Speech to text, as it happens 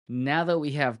Now that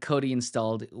we have Cody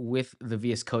installed with the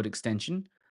VS Code extension,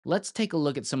 let's take a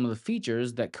look at some of the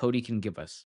features that Cody can give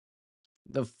us.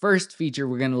 The first feature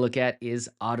we're going to look at is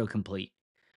autocomplete.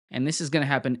 And this is going to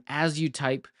happen as you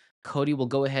type. Cody will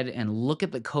go ahead and look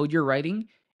at the code you're writing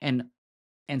and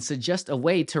suggest a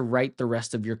way to write the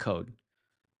rest of your code.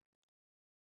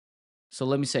 So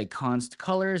let me say const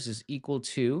colors is equal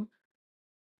to,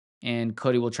 and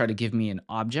Cody will try to give me an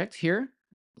object here.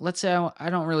 Let's say I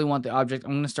don't really want the object.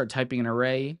 I'm going to start typing an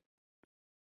array.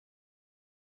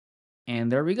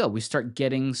 And there we go. We start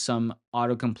getting some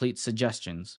autocomplete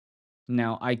suggestions.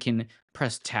 Now I can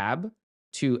press tab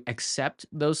to accept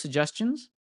those suggestions,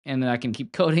 and then I can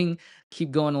keep coding,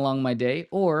 keep going along my day,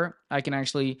 or I can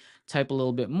actually type a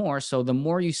little bit more. So the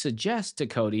more you suggest to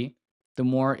Cody, the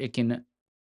more it can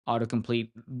autocomplete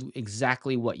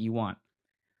exactly what you want.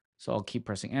 So I'll keep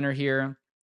pressing enter here,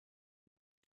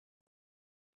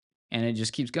 and it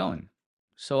just keeps going.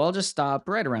 So I'll just stop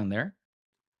right around there.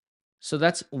 So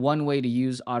that's one way to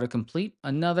use autocomplete.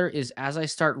 Another is as I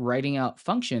start writing out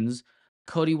functions,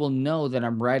 Cody will know that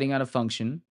I'm writing out a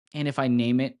function. And if I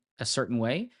name it a certain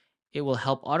way, it will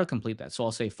help autocomplete that. So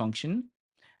I'll say function,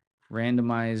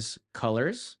 randomize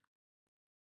colors.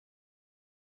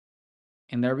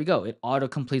 And there we go. It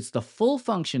autocompletes the full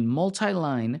function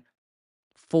multi-line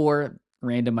for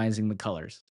randomizing the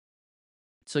colors.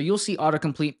 So you'll see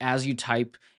autocomplete as you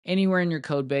type anywhere in your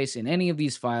code base in any of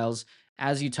these files.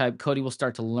 As you type, Cody will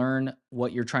start to learn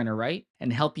what you're trying to write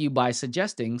and help you by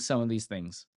suggesting some of these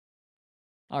things.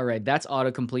 All right, that's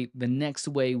autocomplete. The next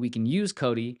way we can use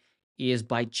Cody is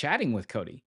by chatting with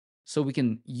Cody. So we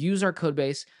can use our code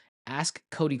base, ask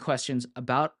Cody questions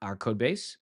about our code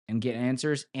base, and get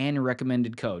answers and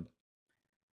recommended code.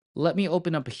 Let me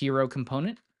open up a hero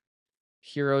component,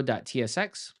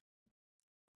 hero.tsx.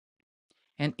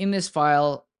 And in this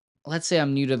file, let's say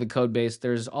I'm new to the code base.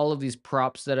 There's all of these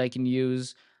props that I can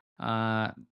use.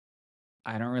 I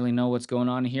don't really know what's going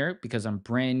on here because I'm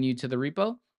brand new to the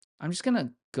repo. I'm just going to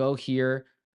go here,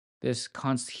 this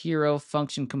const hero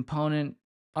function component.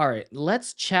 All right,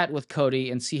 let's chat with Cody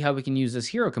and see how we can use this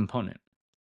hero component.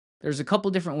 There's a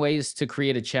couple different ways to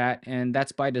create a chat, and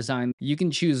that's by design. You can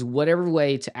choose whatever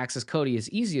way to access Cody is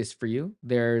easiest for you.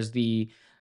 There's the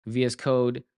VS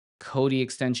Code Cody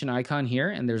extension icon here,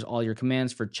 and there's all your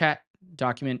commands for chat,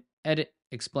 document, edit,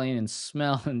 explain, and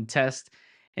smell, and test,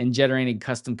 and generating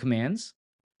custom commands.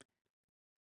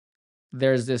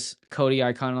 There's this Cody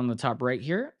icon on the top right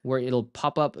here where it'll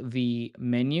pop up the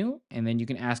menu, and then you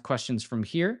can ask questions from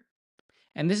here.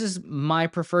 And this is my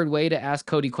preferred way to ask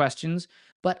Cody questions,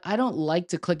 but I don't like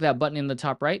to click that button in the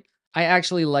top right. I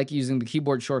actually like using the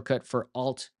keyboard shortcut for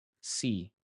Alt-C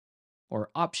or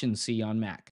Option-C on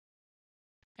Mac.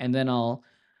 And then I'll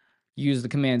use the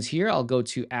commands here. I'll go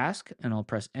to ask and I'll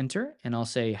press enter and I'll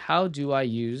say, how do I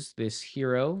use this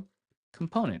hero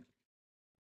component?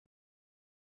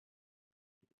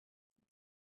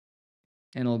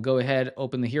 And it'll go ahead,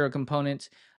 open the hero component.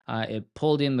 It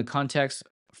pulled in the context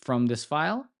from this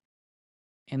file.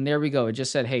 And there we go. It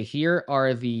just said, hey, here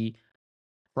are the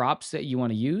props that you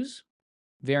want to use.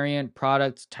 Variant,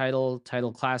 product, title,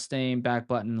 title class name, back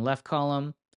button, left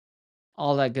column,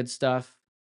 all that good stuff.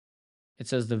 It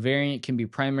says the variant can be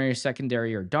primary,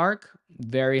 secondary, or dark.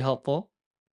 Very helpful.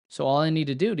 So all I need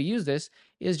to do to use this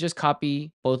is just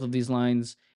copy both of these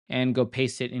lines and go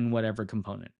paste it in whatever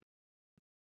component.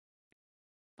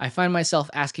 I find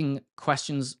myself asking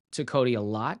questions to Cody a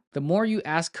lot. The more you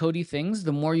ask Cody things,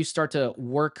 the more you start to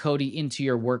work Cody into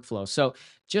your workflow. So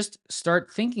just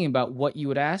start thinking about what you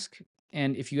would ask.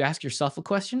 And if you ask yourself a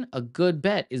question, a good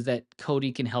bet is that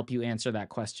Cody can help you answer that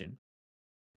question.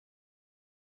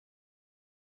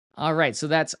 All right, so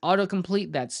that's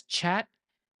autocomplete, that's chat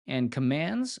and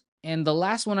commands. And the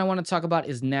last one I want to talk about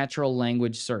is natural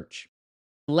language search.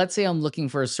 Let's say I'm looking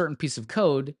for a certain piece of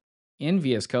code in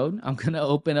VS Code. I'm going to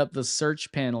open up the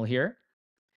search panel here,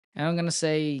 and I'm going to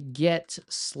say get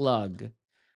slug.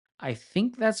 I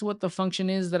think that's what the function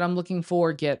is that I'm looking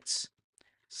for, get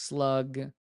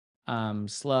slug,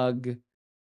 slug,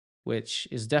 which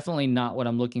is definitely not what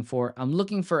I'm looking for. I'm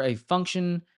looking for a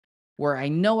function where I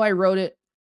know I wrote it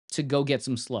to go get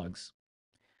some slugs.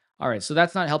 All right, so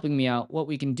that's not helping me out. What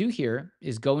we can do here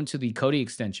is go into the Cody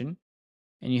extension,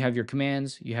 and you have your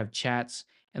commands, you have chats,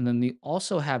 and then we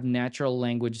also have natural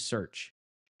language search.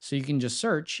 So you can just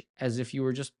search as if you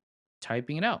were just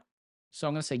typing it out. So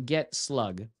I'm going to say get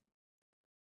slug.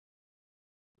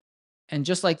 And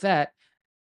just like that,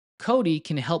 Cody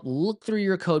can help look through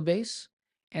your code base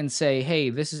and say, hey,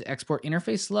 this is export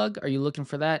interface slug. Are you looking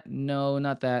for that? No,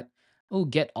 not that. Oh,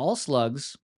 get all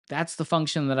slugs. That's the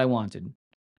function that I wanted.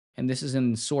 And this is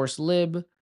in source lib.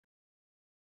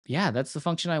 Yeah, that's the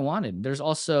function I wanted. There's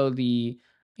also the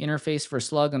interface for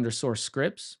slug underscore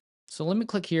scripts. So let me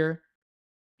click here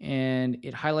and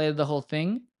it highlighted the whole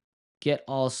thing. Get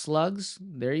all slugs.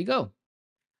 There you go.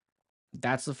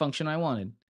 That's the function I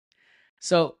wanted.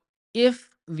 So if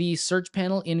the search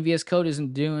panel in VS Code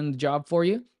isn't doing the job for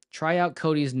you, try out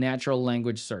Cody's natural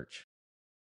language search.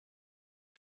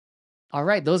 All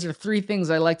right, those are three things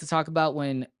I like to talk about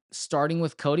when starting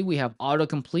with Cody. We have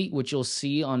autocomplete, which you'll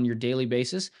see on your daily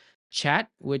basis, chat,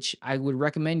 which I would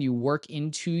recommend you work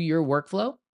into your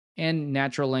workflow, and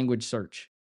natural language search.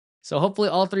 So hopefully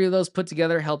all three of those put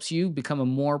together helps you become a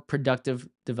more productive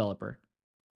developer.